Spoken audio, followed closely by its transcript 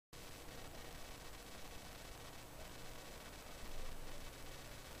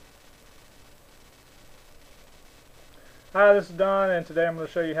Hi, this is Don, and today I'm going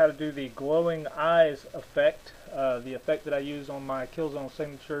to show you how to do the glowing eyes effect. The effect that I use on my Killzone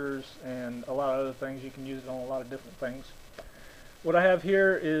signatures and a lot of other things. You can use it on a lot of different things. What I have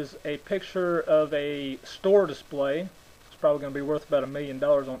here is a picture of a store display. It's probably going to be worth about $1 million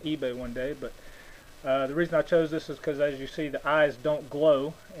on eBay one day, but the reason I chose this is because, as you see, the eyes don't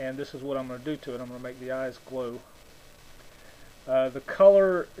glow, and this is what I'm going to do to it. I'm going to make the eyes glow. The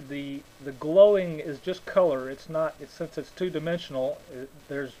color, the glowing is just color. It's not. Since it's two-dimensional.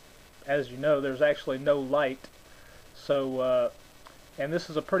 There's, as you know, there's actually no light. So, and this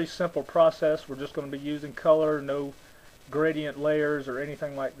is a pretty simple process. We're just going to be using color, no gradient layers or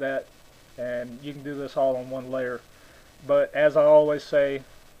anything like that. And you can do this all on one layer. But as I always say,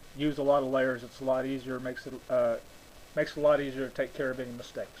 use a lot of layers. It's a lot easier. Makes it a lot easier to take care of any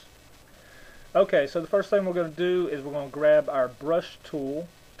mistakes. Okay, so the first thing we're going to do is we're going to grab our brush tool,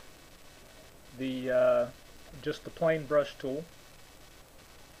 just the plain brush tool,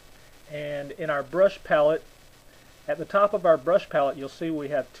 and in our brush palette, at the top of our brush palette, you'll see we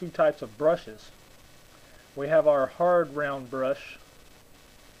have two types of brushes. We have our hard round brush,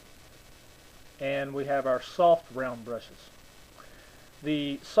 and we have our soft round brushes.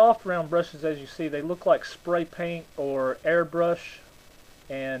 The soft round brushes, as you see, they look like spray paint or airbrush,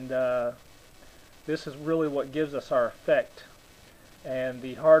 and this is really what gives us our effect. And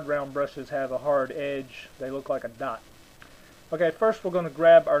the hard round brushes have a hard edge. They look like a dot. Okay, first we're going to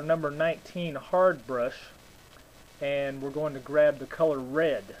grab our number 19 hard brush, and we're going to grab the color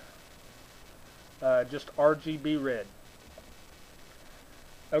red, just RGB red.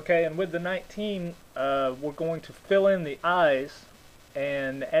 Okay, and with the 19, we're going to fill in the eyes,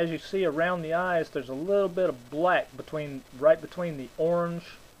 and as you see around the eyes, there's a little bit of black right between the orange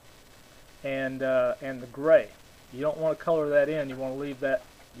and the gray. You don't want to color that in. You want to leave that.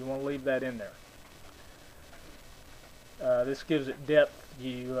 You want to leave that in there. This gives it depth.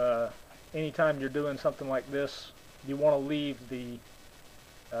 Anytime you're doing something like this, you want to leave the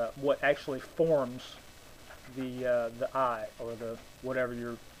what actually forms the eye, or the whatever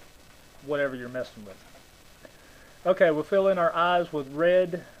you're messing with. Okay, we'll fill in our eyes with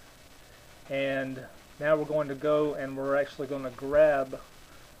red, and now we're going to go and we're actually going to grab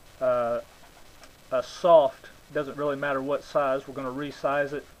a soft, doesn't really matter what size, we're going to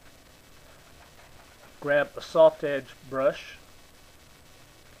resize it. Grab a soft edge brush,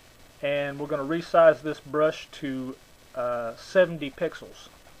 and we're going to resize this brush to 70 pixels,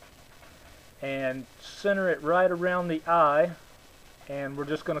 and center it right around the eye, and we're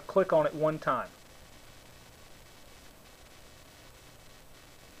just going to click on it one time.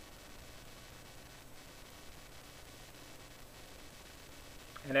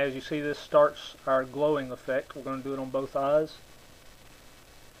 And as you see, this starts our glowing effect. We're going to do it on both eyes.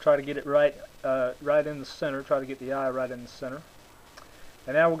 Try to get it right in the center. Try to get the eye right in the center.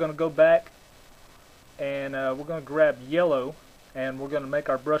 And now we're going to go back, and we're going to grab yellow, and we're going to make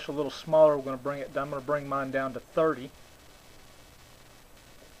our brush a little smaller. We're going to bring it. I'm going to bring mine down to 30,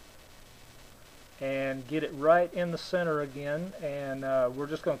 and get it right in the center again. And we're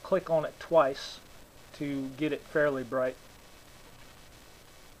just going to click on it twice to get it fairly bright.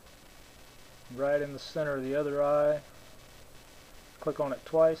 Right in the center of the other eye. Click on it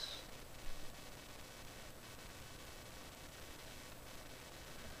twice.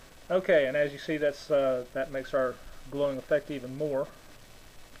 Okay, and as you see, that makes our glowing effect even more.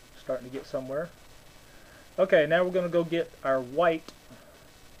 Starting to get somewhere. Okay, now we're going to go get our white,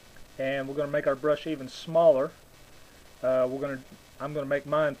 and we're going to make our brush even smaller. I'm going to make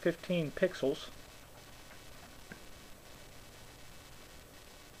mine 15 pixels.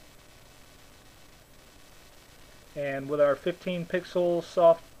 And with our 15 pixel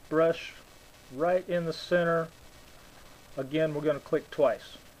soft brush right in the center, again, we're going to click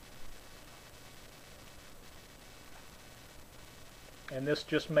twice. And this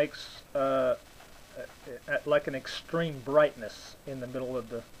just makes like an extreme brightness in the middle of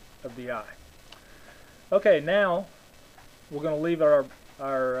the eye. Okay, now we're going to leave our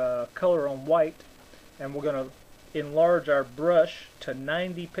color on white, and we're going to enlarge our brush to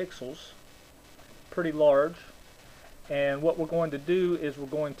 90 pixels, pretty large. And what we're going to do is we're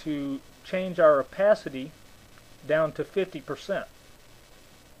going to change our opacity down to 50%. I'm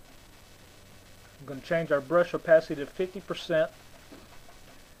going to change our brush opacity to 50%.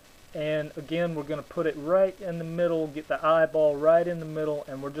 And again, we're going to put it right in the middle, get the eyeball right in the middle,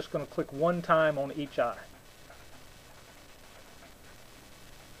 and we're just going to click one time on each eye.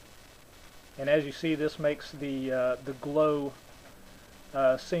 And as you see, this makes the glow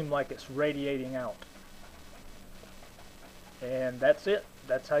seem like it's radiating out. And that's it.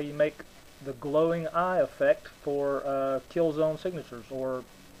 That's how you make the glowing eye effect for Killzone signatures or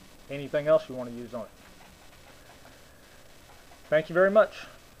anything else you want to use on it. Thank you very much.